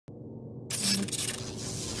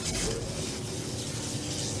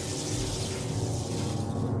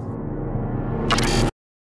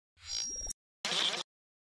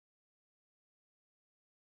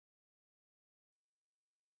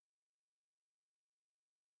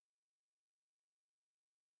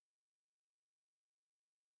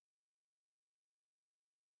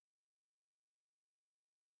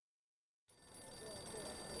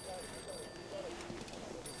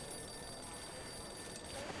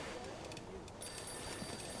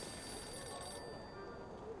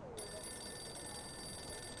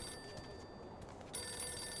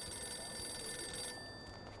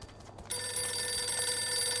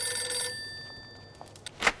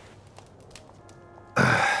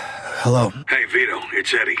Hello. Hey, Vito,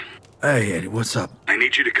 it's Eddie. Hey, Eddie, what's up? I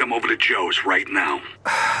need you to come over to Joe's right now.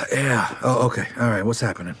 Yeah. Oh, okay. All right, what's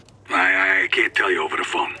happening? I can't tell you over the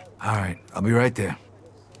phone. All right, I'll be right there.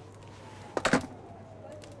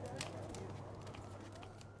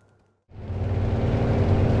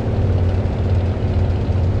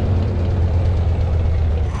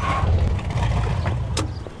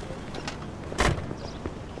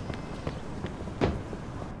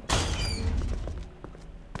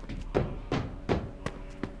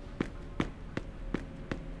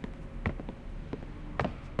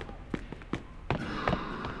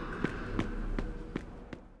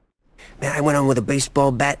 Man, I went on with a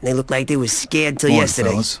baseball bat and they looked like they was scared till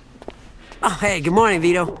yesterday. Fellas. Oh, hey, good morning,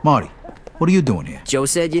 Vito. Marty, what are you doing here? Joe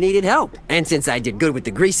said you needed help. And since I did good with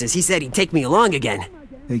the greasers, he said he'd take me along again.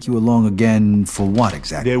 Take you along again for what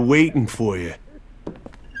exactly? They're waiting for you.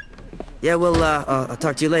 Yeah, well, I'll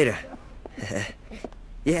talk to you later.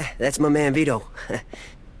 Yeah, that's my man, Vito.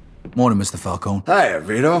 Morning, Mr. Falcone. Hiya,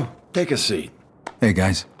 Vito. Take a seat. Hey,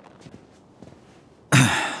 guys.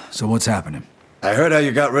 So what's happening? I heard how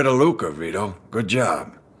you got rid of Luca, Vito. Good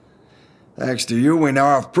job. Thanks to you, we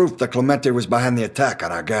now have proof that Clemente was behind the attack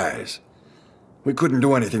on our guys. We couldn't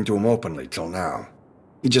do anything to him openly till now.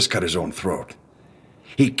 He just cut his own throat.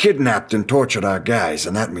 He kidnapped and tortured our guys,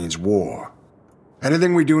 and that means war.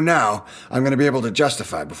 Anything we do now, I'm going to be able to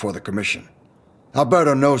justify before the commission.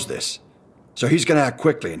 Alberto knows this, so he's going to act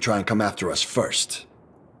quickly and try and come after us first.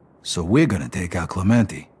 So we're gonna take out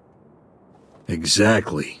Clemente.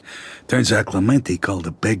 Exactly. Turns out Clemente called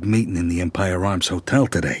a big meeting in the Empire Arms Hotel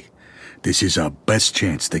today. This is our best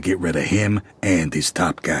chance to get rid of him and his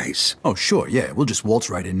top guys. Oh, sure, yeah. We'll just waltz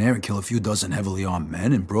right in there and kill a few dozen heavily armed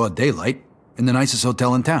men in broad daylight in the nicest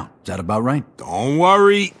hotel in town. Is that about right? Don't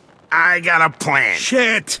worry, I got a plan.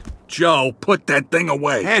 Shit! Joe, put that thing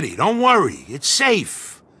away. Eddie, don't worry, it's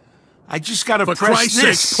safe. I just gotta For press Christ's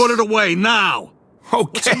this. sake, put it away now!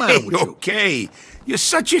 Okay, the matter with you? okay. You're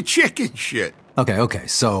such a chicken shit. Okay,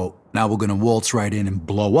 so now we're gonna waltz right in and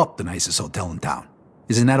blow up the nicest hotel in town.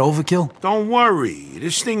 Isn't that overkill? Don't worry,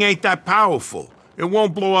 this thing ain't that powerful. It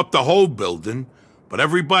won't blow up the whole building, but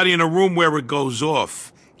everybody in the room where it goes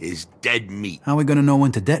off is dead meat. How are we gonna know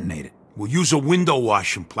when to detonate it? We'll use a window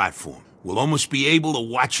washing platform. We'll almost be able to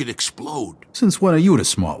watch it explode. Since when are you the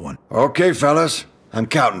smart one? Okay, fellas, I'm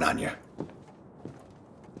counting on you.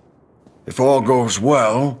 If all goes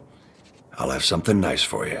well, I'll have something nice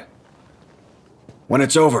for you. When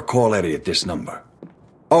it's over, call Eddie at this number.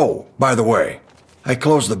 Oh, by the way, I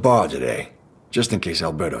closed the bar today, just in case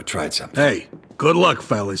Alberto tried something. Hey, good luck,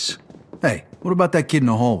 fellas. Hey, what about that kid in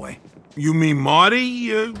the hallway? You mean Marty?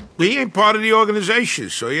 He ain't part of the organization,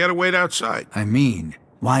 so he had to wait outside. I mean,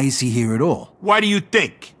 why is he here at all? Why do you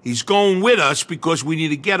think? He's going with us because we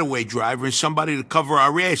need a getaway driver and somebody to cover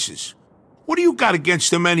our asses. What do you got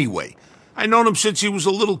against him anyway? I known him since he was a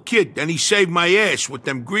little kid, and he saved my ass with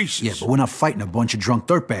them greases. Yeah, but we're not fighting a bunch of drunk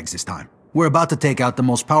dirtbags this time. We're about to take out the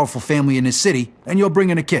most powerful family in this city, and you're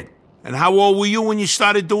bringing a kid. And how old were you when you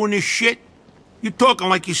started doing this shit? You're talking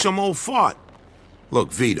like you're some old fart.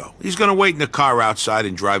 Look, Vito, he's gonna wait in the car outside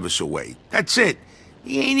and drive us away. That's it.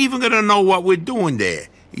 He ain't even gonna know what we're doing there.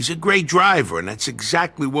 He's a great driver, and that's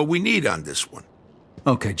exactly what we need on this one.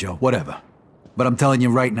 Okay, Joe, whatever. But I'm telling you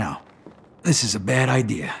right now, this is a bad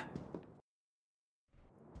idea.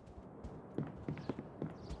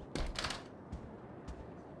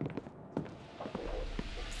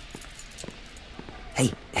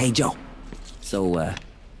 Hey, Joe. So,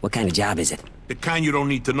 what kind of job is it? The kind you don't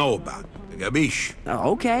need to know about. Gabish.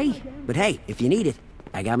 Oh, okay. But hey, if you need it,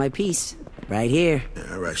 I got my piece. Right here.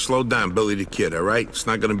 All right, slow down, Billy the Kid, all right? It's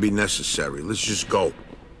not gonna be necessary. Let's just go.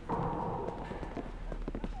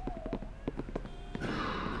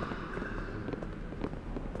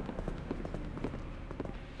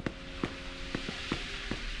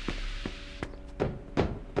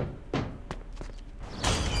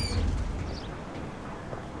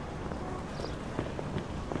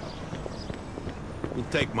 We'll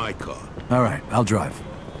take my car. All right, I'll drive.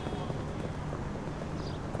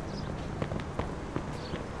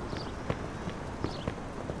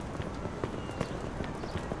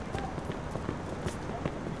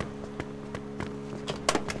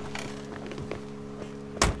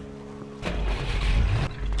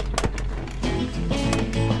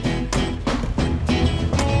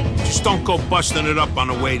 Just don't go busting it up on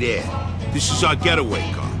the way there. This is our getaway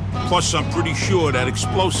car. Plus, I'm pretty sure that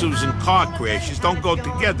explosives and car crashes don't go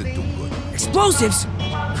together too good. Explosives?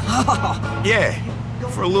 Yeah,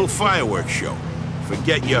 for a little fireworks show.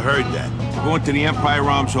 Forget you heard that. We're going to the Empire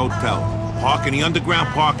Arms Hotel. Park in the underground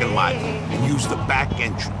parking lot and use the back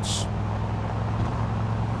entrance.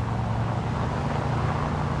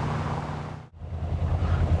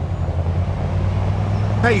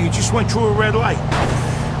 Hey, you just went through a red light.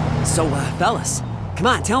 So, fellas, come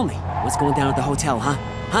on, tell me. What's going down at the hotel, huh?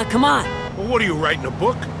 Huh, come on! Well, what are you, writing a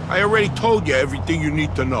book? I already told you everything you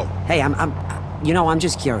need to know. Hey, I'm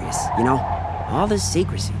just curious, you know? All this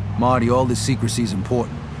secrecy. Marty, all this secrecy's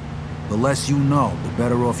important. The less you know, the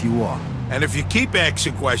better off you are. And if you keep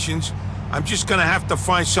asking questions, I'm just gonna have to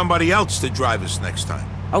find somebody else to drive us next time.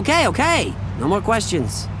 Okay. No more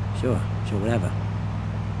questions. Sure, whatever.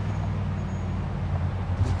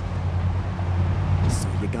 So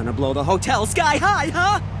you're gonna blow the hotel sky high,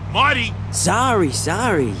 huh? Marty! Sorry.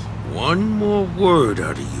 One more word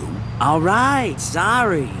out of you. All right,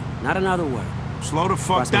 sorry. Not another word. Slow the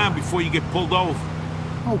fuck down before you get pulled over.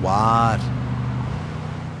 Oh, what?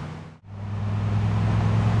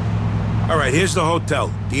 All right, here's the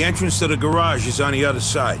hotel. The entrance to the garage is on the other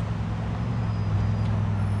side.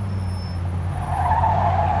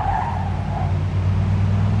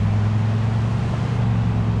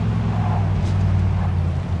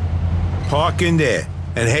 Park in there.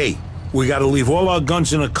 And hey, we gotta leave all our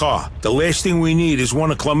guns in the car. The last thing we need is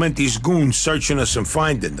one of Clemente's goons searching us and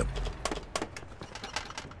finding them.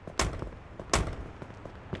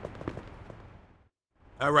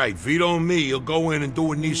 All right, Vito and me will go in and do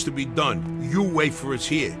what needs to be done. You wait for us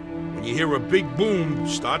here. When you hear a big boom,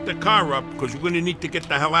 start the car up, because we're gonna need to get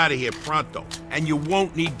the hell out of here pronto. And you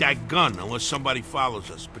won't need that gun unless somebody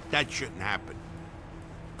follows us, but that shouldn't happen.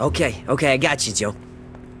 Okay, I got you, Joe.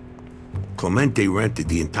 Clemente rented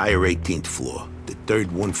the entire 18th floor, the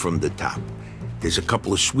third one from the top. There's a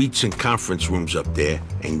couple of suites and conference rooms up there,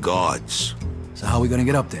 and guards. So how are we gonna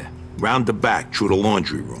get up there? Round the back, through the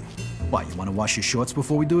laundry room. Why, you wanna wash your shorts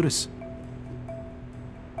before we do this?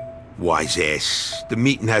 Wise ass. The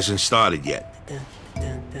meeting hasn't started yet.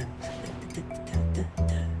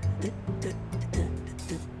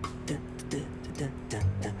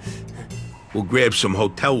 We'll grab some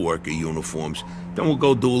hotel worker uniforms, then we'll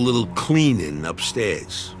go do a little cleaning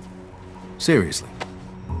upstairs. Seriously.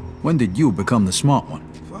 When did you become the smart one?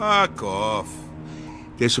 Fuck off.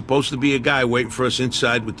 There's supposed to be a guy waiting for us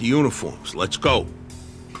inside with the uniforms. Let's go.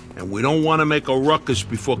 And we don't want to make a ruckus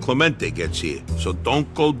before Clemente gets here, so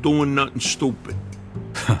don't go doing nothing stupid.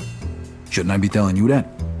 Shouldn't I be telling you that?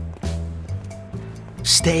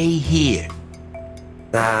 Stay here.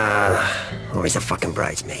 Always a fucking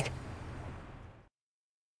bridesmaid.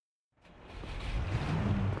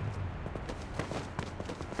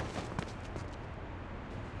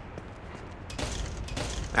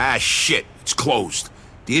 Ah, shit. It's closed.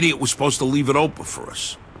 The idiot was supposed to leave it open for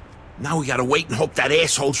us. Now we gotta wait and hope that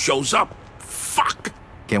asshole shows up. Fuck!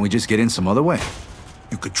 Can't we just get in some other way?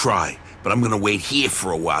 You could try, but I'm gonna wait here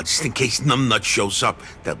for a while, just in case numbnut shows up,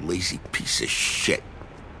 that lazy piece of shit.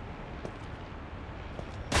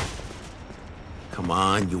 Come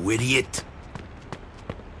on, you idiot.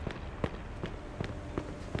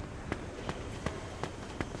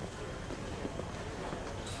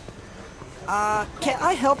 Can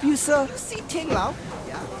I help you, sir? See Ting Lao?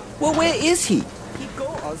 Yeah. Well, where is he? He go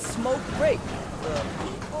on smoke break. He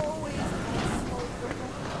always on smoke break.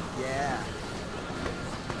 Yeah.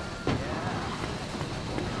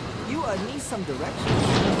 You need some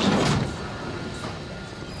directions.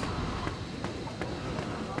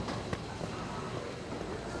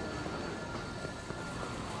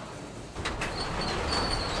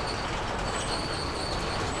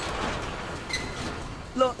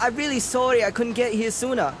 Look, I'm really sorry I couldn't get here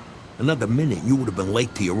sooner. Another minute, you would have been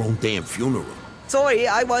late to your own damn funeral. Sorry,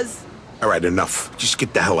 I was... All right, enough. Just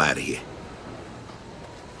get the hell out of here.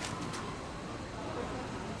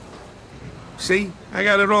 See? I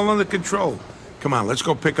got it all under control. Come on, let's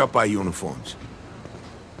go pick up our uniforms.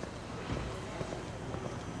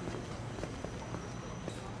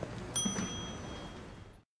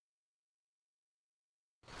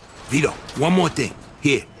 Vito, one more thing.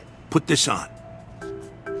 Here, put this on.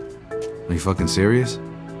 Are you fucking serious?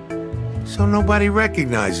 So nobody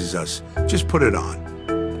recognizes us. Just put it on.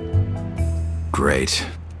 Great.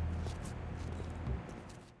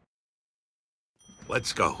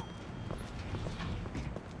 Let's go.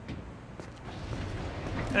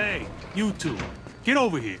 Hey, you two. Get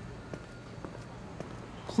over here.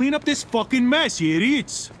 Clean up this fucking mess, you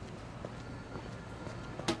idiots.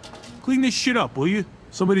 Clean this shit up, will you?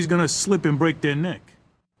 Somebody's gonna slip and break their neck.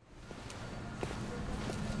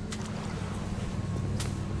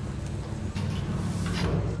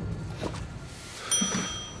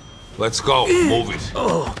 Let's go. Move it.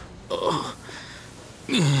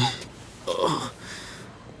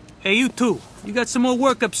 Hey, you two. You got some more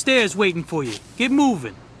work upstairs waiting for you. Get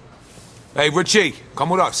moving. Hey, Richie, come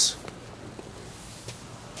with us.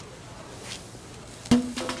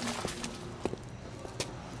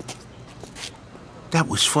 That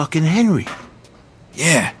was fucking Henry.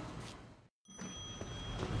 Yeah.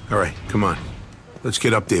 All right, come on. Let's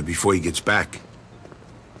get up there before he gets back.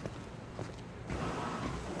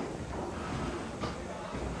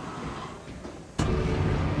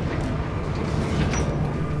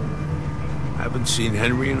 Haven't seen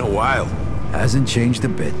Henry in a while. Hasn't changed a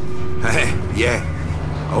bit. Yeah.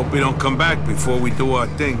 I hope he don't come back before we do our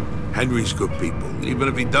thing. Henry's good people, even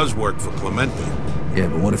if he does work for Clemente. Yeah,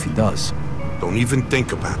 but what if he does? Don't even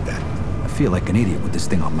think about that. I feel like an idiot with this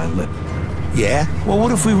thing on my lip. Yeah? Well,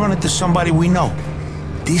 what if we run into somebody we know?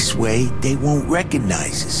 This way, they won't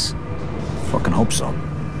recognize us. Fucking hope so.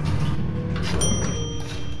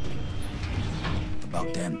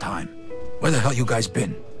 About damn time. Where the hell you guys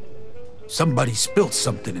been? Somebody spilled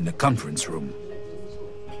something in the conference room.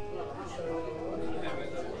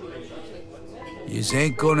 Yous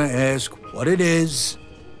ain't gonna ask what it is,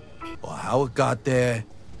 or how it got there.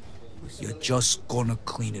 You're just gonna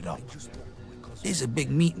clean it up. There's a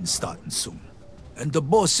big meeting starting soon, and the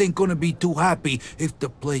boss ain't gonna be too happy if the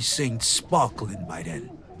place ain't sparkling by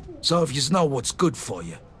then. So if yous know what's good for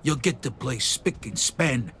you, you'll get the place spick and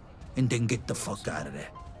span, and then get the fuck out of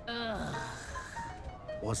there.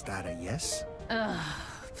 Was that a yes?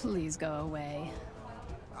 Please go away.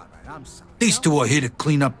 All right, I'm sorry. These two are here to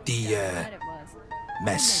clean up the, Bet it was.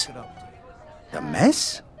 mess. The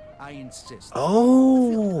mess? I insist.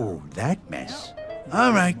 Oh, that mess.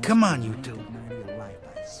 All right, come on, you two.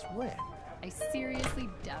 I seriously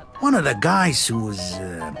doubt that. One of the guys who was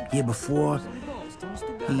here before,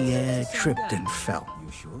 he tripped and fell.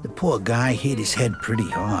 The poor guy hit his head pretty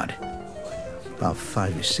hard. About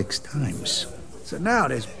 5 or 6 times. So now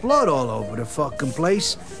there's blood all over the fucking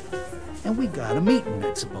place. And we got a meeting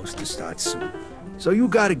that's supposed to start soon. So you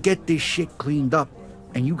gotta get this shit cleaned up,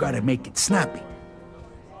 and you gotta make it snappy.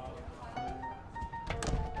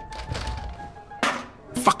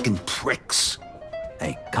 Fucking pricks.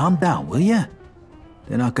 Hey, calm down, will ya?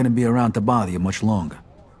 They're not gonna be around to bother you much longer.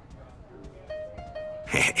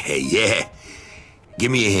 Hey, yeah.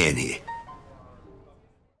 Give me a hand here.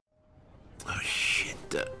 Oh, shit.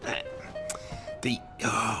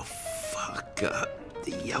 Oh, fuck.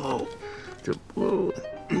 The yellow, the blue,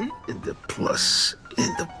 and the plus,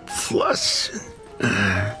 and the plus,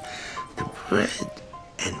 and the red,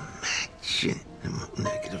 and matching,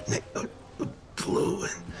 negative, blue,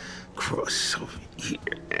 and cross over here.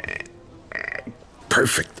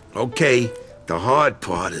 Perfect. Okay, the hard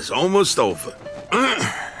part is almost over.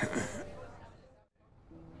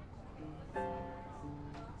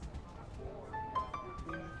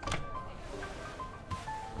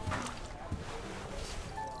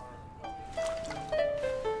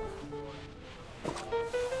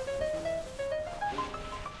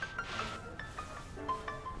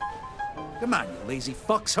 Come on, you lazy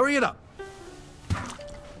fucks, hurry it up.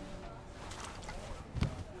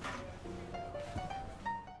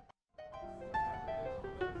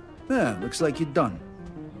 Yeah, looks like you're done.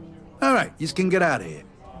 All right, you can get out of here.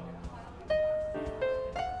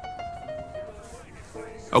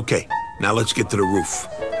 Okay, now let's get to the roof.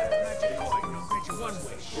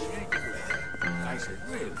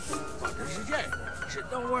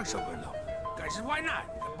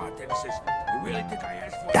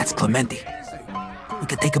 That's Clemente. We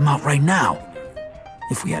could take him out right now.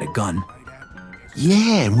 If we had a gun.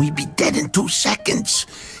 Yeah, and we'd be dead in 2 seconds.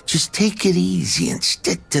 Just take it easy and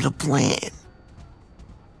stick to the plan.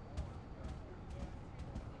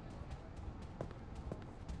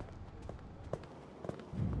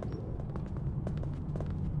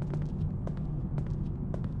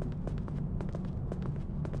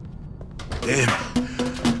 Damn,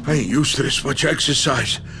 I ain't used to this much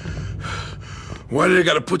exercise. Why do they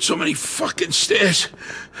gotta put so many fucking stairs?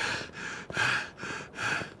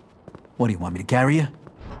 What, do you want me to carry you?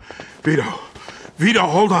 Vito,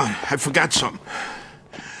 hold on. I forgot something.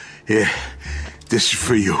 Here, this is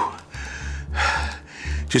for you.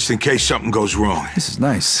 Just in case something goes wrong. This is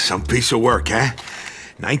nice. Some piece of work, huh?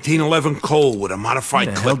 1911 Colt with a modified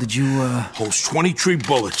What the clip. hell did you, Holds 23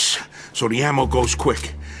 bullets, so the ammo goes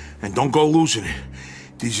quick. And don't go losing it.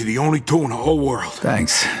 These are the only 2 in the whole world.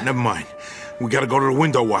 Thanks. Never mind. We gotta go to the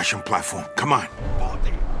window washing platform. Come on.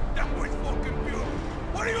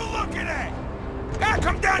 What are you looking at? Ah,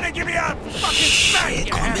 come down and give me a fucking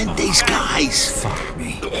Shit, Clemente's guys. Fuck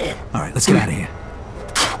me. All right, let's get out of here.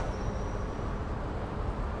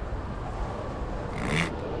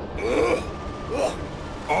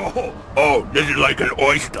 Oh, this is like an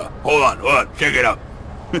oyster. Hold on, check it out.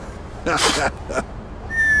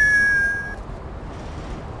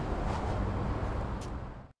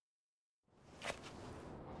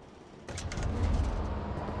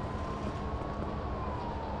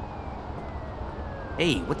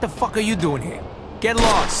 Hey, what the fuck are you doing here? Get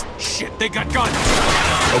lost. Shit, they got guns.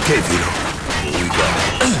 Okay, Vito. Here we go.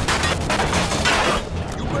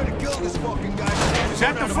 You better kill this fucking guy. Is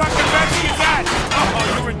that the fucking best you got?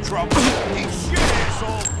 Oh, you're in trouble. Eat shit,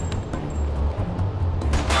 asshole.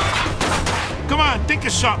 Come on, think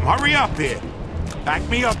of something. Hurry up here. Back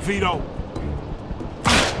me up, Vito.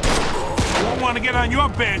 I won't want to get on your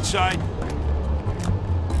bad side.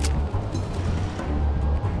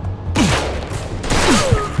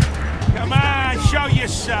 Come on, show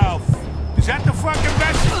yourself. Is that the fucking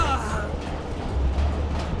best?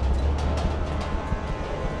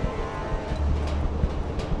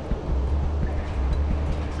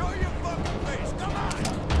 Show your fucking face. Come on.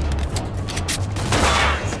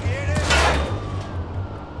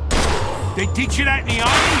 They teach you that in the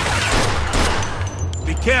army?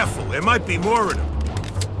 Be careful, there might be more of them.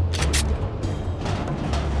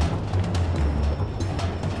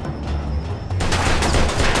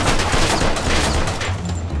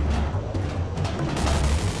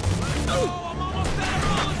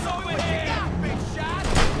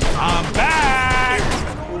 I'm back!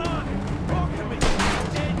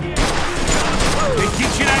 They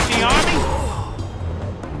teach you that in the army?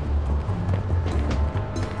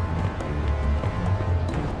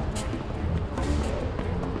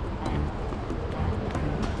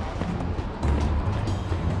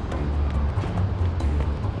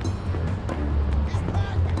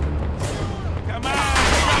 Come on!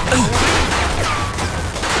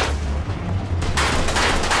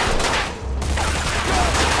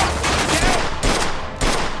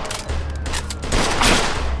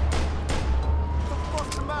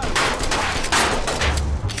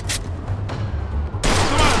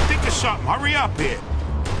 Come on, think of something. Hurry up here.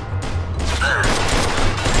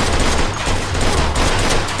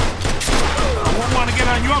 I won't want to get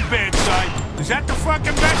on your bad side. Is that the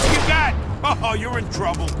fucking best you got? Oh, you're in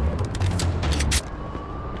trouble.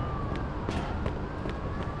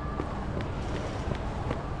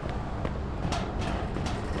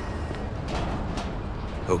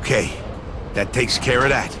 Okay, that takes care of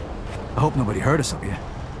that. I hope nobody heard us up here.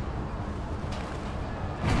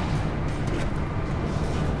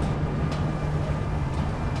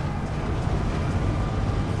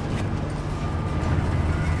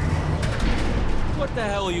 What the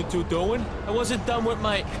hell are you two doing? I wasn't done with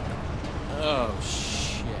my... Oh,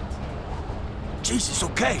 shit. Jesus,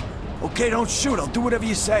 okay. Okay, don't shoot. I'll do whatever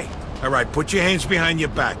you say. All right, put your hands behind your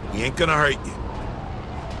back. He ain't gonna hurt you.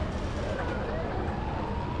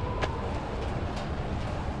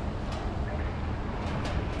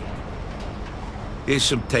 Here's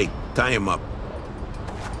some tape. Tie him up.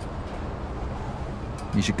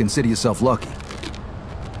 You should consider yourself lucky.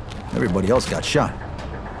 Everybody else got shot.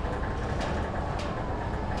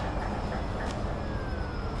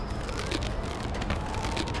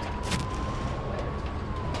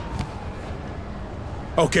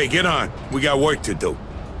 Okay, get on. We got work to do.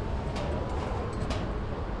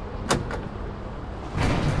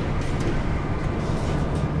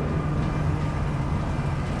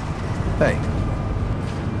 Hey,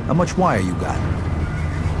 how much wire you got?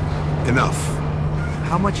 Enough.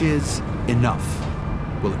 How much is enough?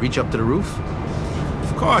 Will it reach up to the roof?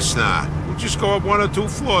 Of course not. We'll just go up 1 or 2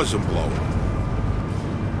 floors and blow it.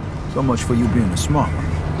 So much for you being a smart one.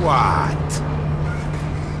 What?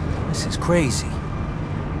 This is crazy.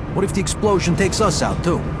 What if the explosion takes us out,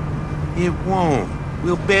 too? It won't.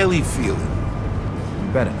 We'll barely feel it.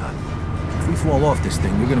 You better not. If we fall off this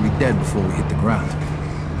thing, you're gonna be dead before we hit the ground.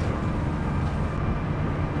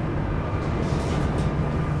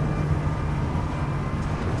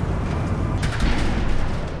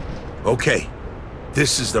 Okay,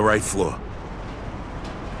 this is the right floor.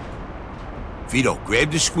 Vito,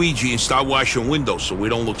 grab the squeegee and start washing windows so we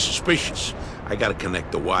don't look suspicious. I gotta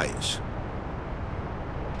connect the wires.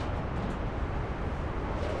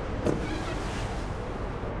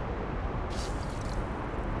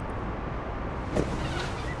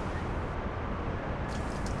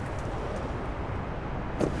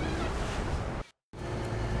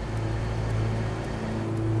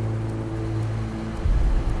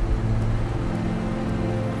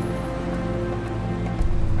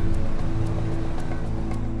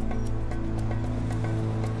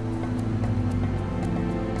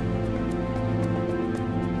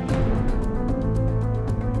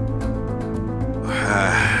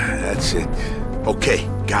 That's it. Okay,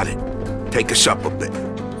 got it. Take us up a bit.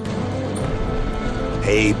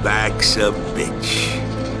 Payback's a bitch.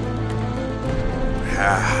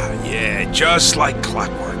 Ah, yeah, just like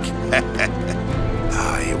clockwork.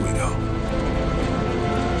 Ah, here we go.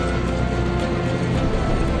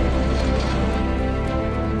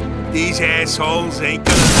 These assholes ain't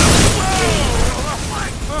gonna know.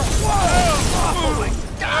 Oh my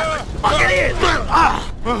God! Fucking in!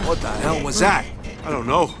 What the hell was that? I don't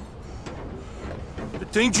know. The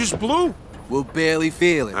thing just blew. We'll barely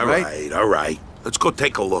feel it, right? All right. Let's go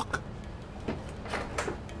take a look.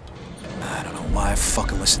 I don't know why I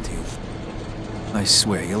fucking listen to you. I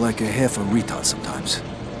swear, you're like a half a retard sometimes.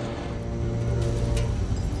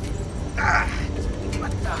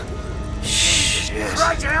 What the? Shit.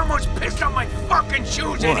 Christ, I almost pissed on my fucking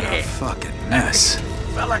shoes in What a here. fucking mess.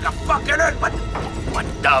 Felt like a fucking earth, but what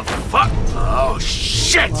the fuck? Oh,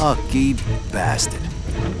 shit! Lucky bastard.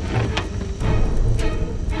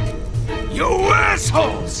 You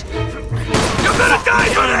assholes! You're gonna die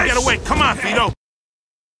for this! Get away! Come on, Vito!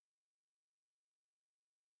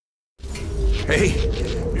 Hey,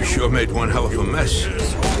 you sure made one hell of a mess.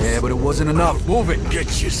 Yeah, but it wasn't enough. Move it.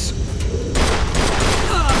 Get you.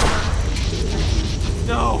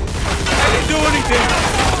 No! I didn't do anything!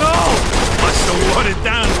 No! Must have watered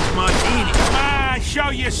down his martini. Ah, show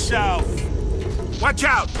yourself. Watch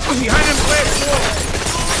out! Behind him, glass wall.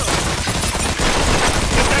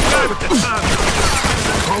 Get that guy with the top.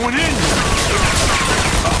 Going in.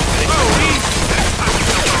 Oh, easy.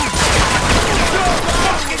 You're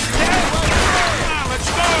fucking dead. Come on, let's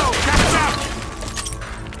go. Catch up.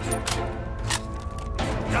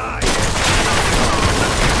 Die.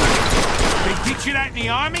 They teach you that in the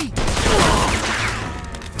army?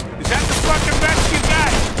 Is that the fucking best you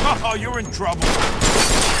got? Oh, you're in trouble.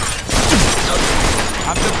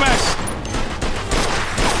 I'm the best.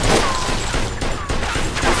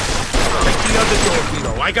 Take the other door,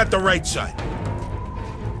 Vito. I got the right side.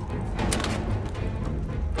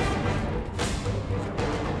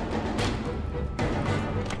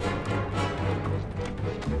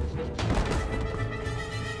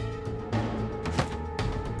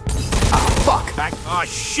 Ah, fuck! Back. Oh,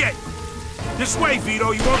 shit! This way,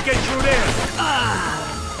 Vito. You won't get through there.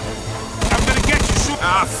 I'm gonna get you soon.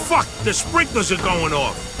 Ah, fuck! The sprinklers are going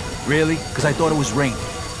off. Really? Because I thought it was raining.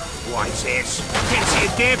 Wise ass. Can't see a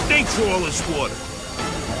damn thing through all this water.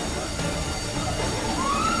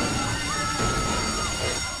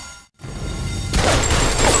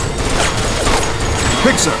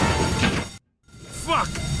 Quick, sir! Fuck!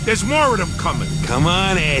 There's more of them coming. Come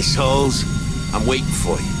on, assholes. I'm waiting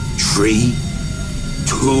for you. 3,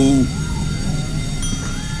 2...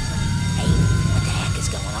 What the heck is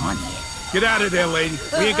going on here? Get out of there, lady.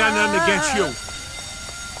 We ain't got nothing against you.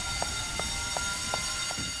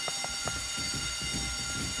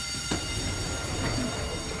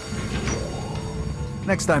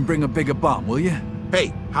 Next time, bring a bigger bomb, will you?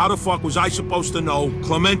 Hey, how the fuck was I supposed to know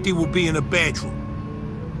Clemente will be in a bedroom?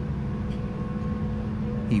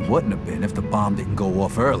 He wouldn't have been if the bomb didn't go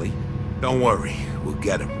off early. Don't worry. We'll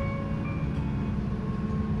get him.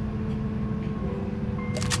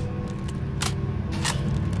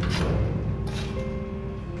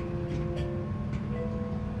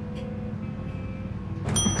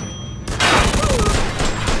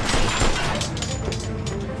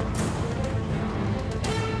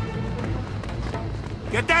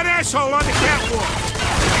 Get that asshole on the catwalk!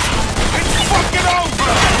 It's fucking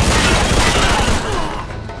over!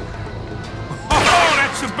 Oh,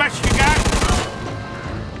 that's the best you got?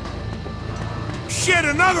 Shit,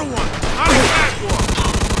 another one! On the catwalk!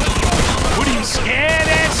 What are you scared,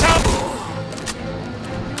 asshole?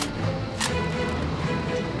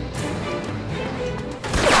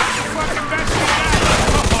 Fucking best you got!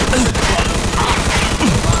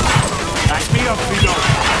 Back me up, Vito!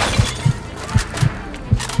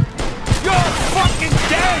 You're fucking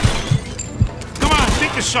dead! Come on,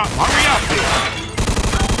 think of something. Hurry up here.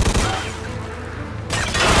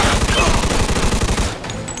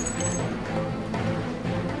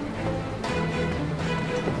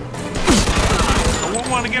 I won't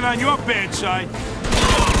want to get on your bad side.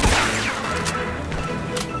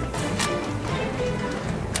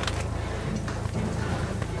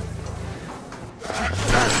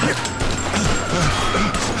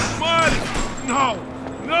 Marty! No!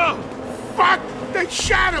 No! Fuck! They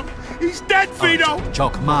shot him! He's dead, Vito! Joe,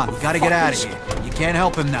 come on. We gotta get out of here. You can't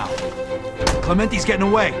help him now. Clemente's getting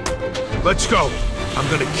away. Let's go. I'm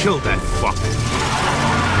gonna kill that fuck.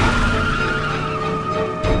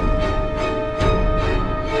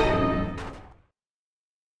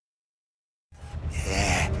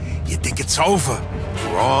 Yeah, you think it's over?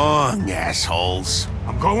 Wrong, assholes.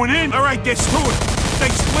 I'm going in. All right, let's do it. Stay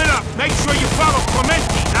split up. Make sure you follow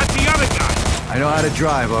Clemente, not the other guy. I know how to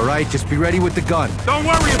drive, all right? Just be ready with the gun. Don't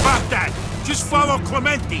worry about that. Just follow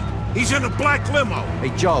Clemente. He's in a black limo. Hey,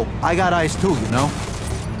 Joe, I got eyes too, you know?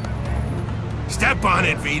 Step on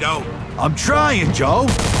it, Vito. I'm trying, Joe.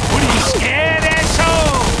 What be scared,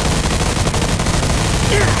 asshole!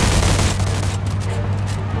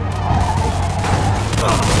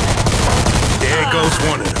 There goes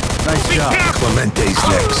one of them. Nice job. Clemente's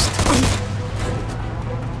next.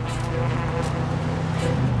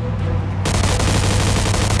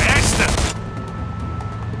 Faster!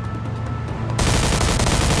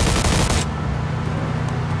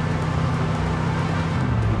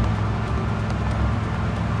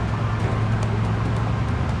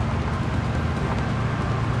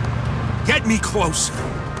 Get me closer.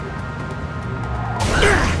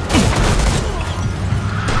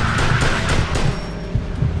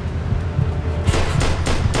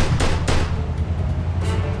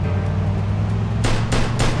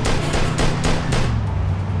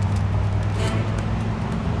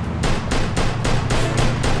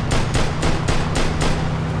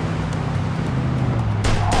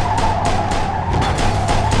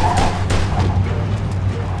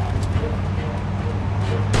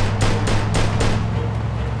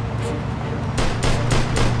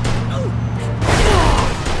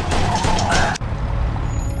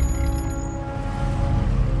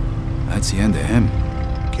 That's the end of him.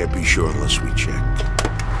 Can't be sure unless we check.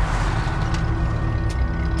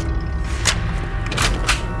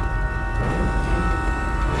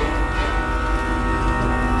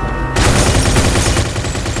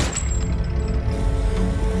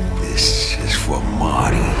 This is for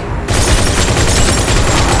Marty.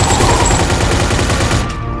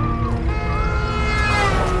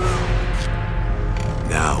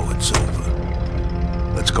 Now it's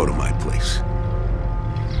over. Let's go to my place.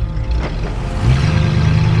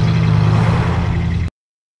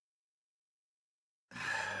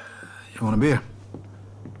 You want a beer?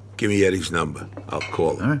 Give me Eddie's number. I'll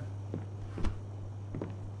call him. All right.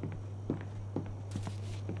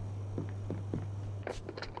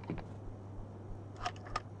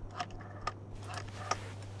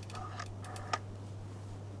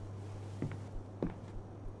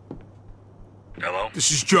 Hello?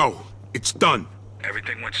 This is Joe. It's done.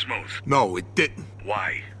 Everything went smooth. No, it didn't.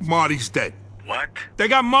 Why? Marty's dead. What? They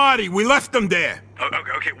got Marty. We left him there.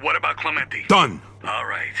 Okay, what about Clemente? Done. All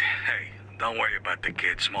right. Hey, don't worry about the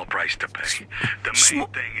kid. Small price to pay. The main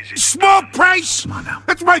thing is it's Small price? Come on now.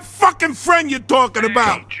 That's my fucking friend you're talking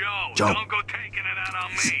about. Joe, don't go taking it out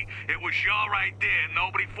on me. It was y'all right there.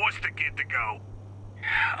 Nobody forced the kid to go.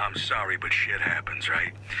 I'm sorry, but shit happens,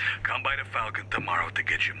 right? Come by the Falcon tomorrow to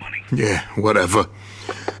get your money. Yeah, whatever.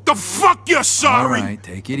 The fuck you're sorry? All right,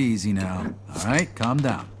 take it easy now. All right, calm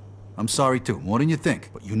down. I'm sorry too, more than you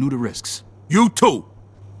think, but you knew the risks. You too.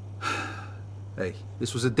 Hey,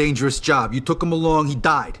 this was a dangerous job. You took him along, he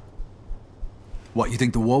died. What, you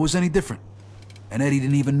think the war was any different? And Eddie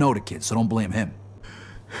didn't even know the kid, so don't blame him.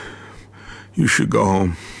 You should go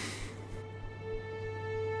home.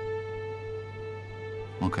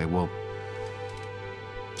 Okay, well,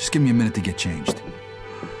 just give me a minute to get changed.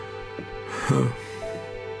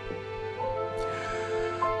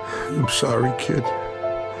 I'm sorry, kid.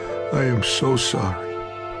 I am so sorry.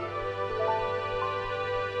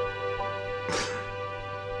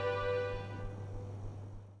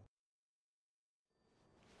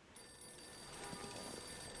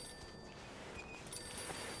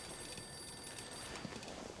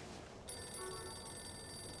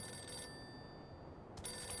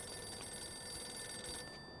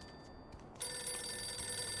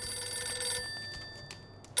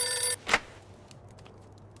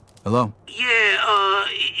 Hello? Yeah,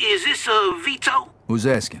 is this, Vito? Who's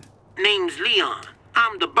asking? Name's Leon.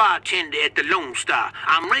 I'm the bartender at the Lone Star.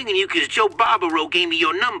 I'm ringing you 'cause Joe Barbaro gave me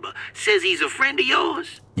your number. Says he's a friend of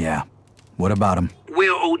yours. Yeah. What about him?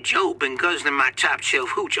 Well, old Joe been guzzling my top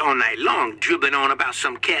shelf hooch all night long, dribbling on about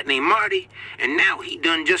some cat named Marty, and now he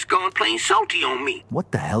done just gone plain salty on me.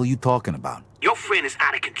 What the hell you talking about? Your friend is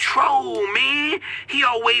out of control, man. He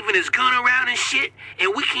all waving his gun around and shit,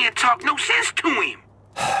 and we can't talk no sense to him.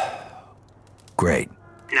 Great.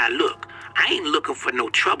 Now look, I ain't looking for no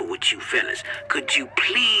trouble with you fellas. Could you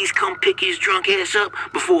please come pick his drunk ass up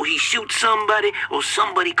before he shoots somebody or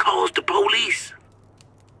somebody calls the police?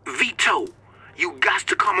 Vito, you got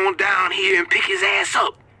to come on down here and pick his ass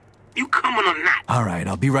up. You coming or not? All right,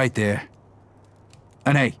 I'll be right there.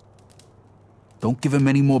 And hey, don't give him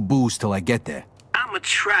any more booze till I get there. I'ma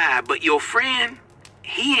try, but your friend,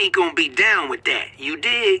 he ain't gonna be down with that. You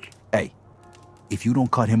dig? Hey, if you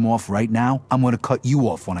don't cut him off right now, I'm gonna cut you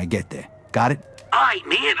off when I get there. Got it? All right,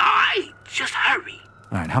 man, all right. Just hurry.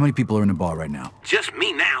 All right, how many people are in the bar right now? Just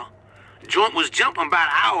me now. Joint was jumping about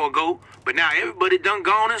an hour ago, but now everybody done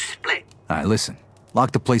gone and split. All right, listen.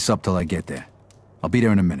 Lock the place up till I get there. I'll be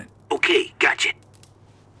there in a minute. Okay, gotcha.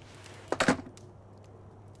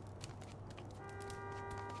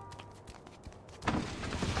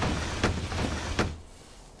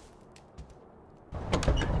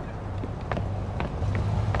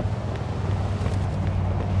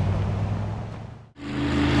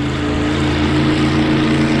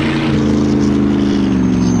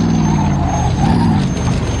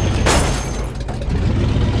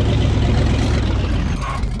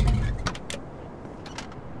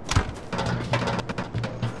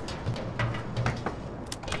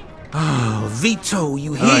 Vito,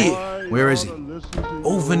 you here? Where is he?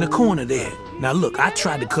 Over in the corner there. Now look, I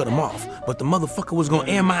tried to cut him off, but the motherfucker was gonna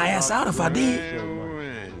air my ass out if I did.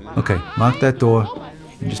 Okay, lock that door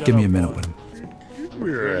and just give me a minute with him.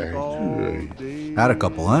 Had a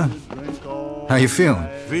couple, huh? How you feeling?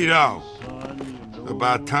 Vito,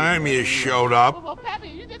 about time you showed up.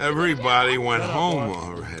 Everybody went home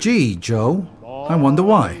already. Gee, Joe, I wonder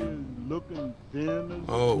why.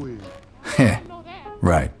 Oh.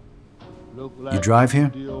 Right. You drive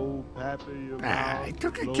here? I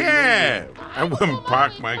took a cab. I wouldn't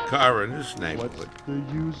park my car in this neighborhood.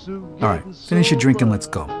 All right, finish your drink and let's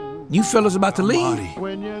go. You fellas about to leave?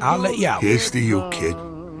 I'll let you out. Here's to you, kid.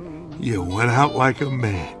 You went out like a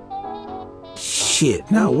man. Shit,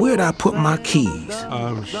 now where'd I put my keys?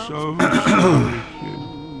 I'm so sorry,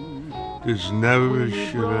 kid. This never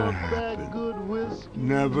should have happened.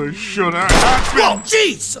 Never should have happened. Whoa,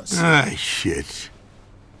 Jesus! Ah, shit.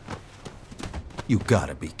 You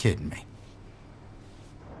gotta be kidding me.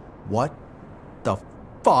 What the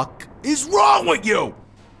fuck is wrong with you?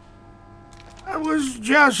 I was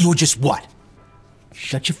just... You were just what?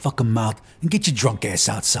 Shut your fucking mouth and get your drunk ass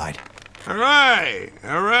outside. All right,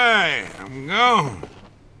 I'm going.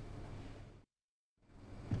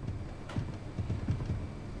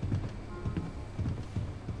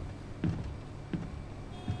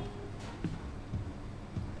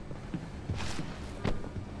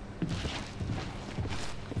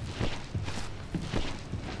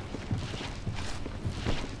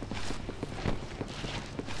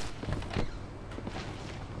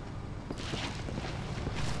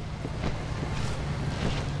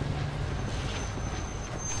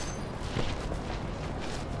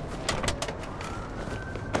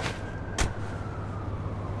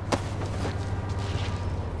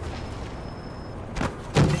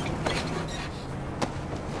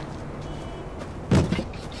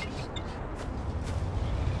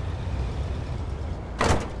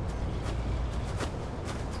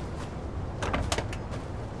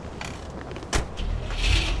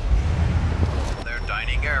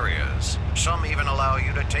 Areas. Some even allow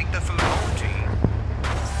you to take the food home to you.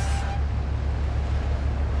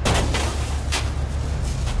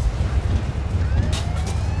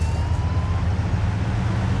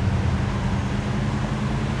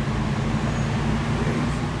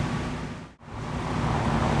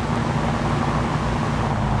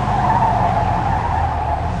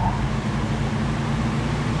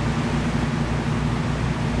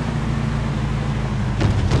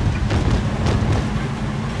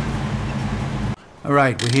 All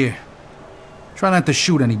right, we're here. Try not to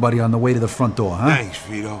shoot anybody on the way to the front door, huh? Thanks,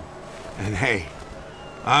 Vito. And hey,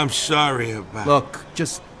 I'm sorry about... Look,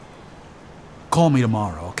 just call me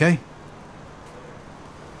tomorrow, okay?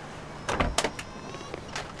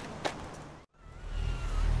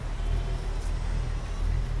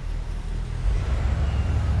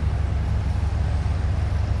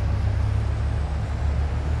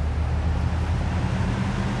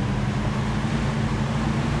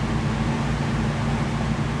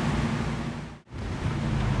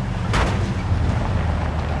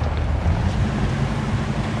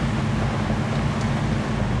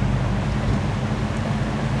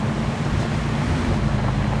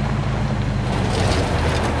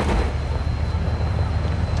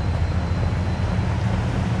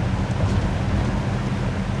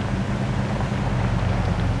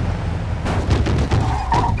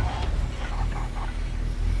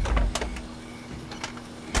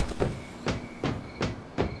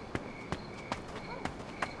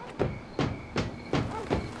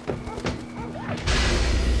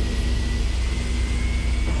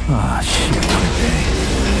 Ah, shit, what a day.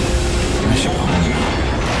 I should go home now.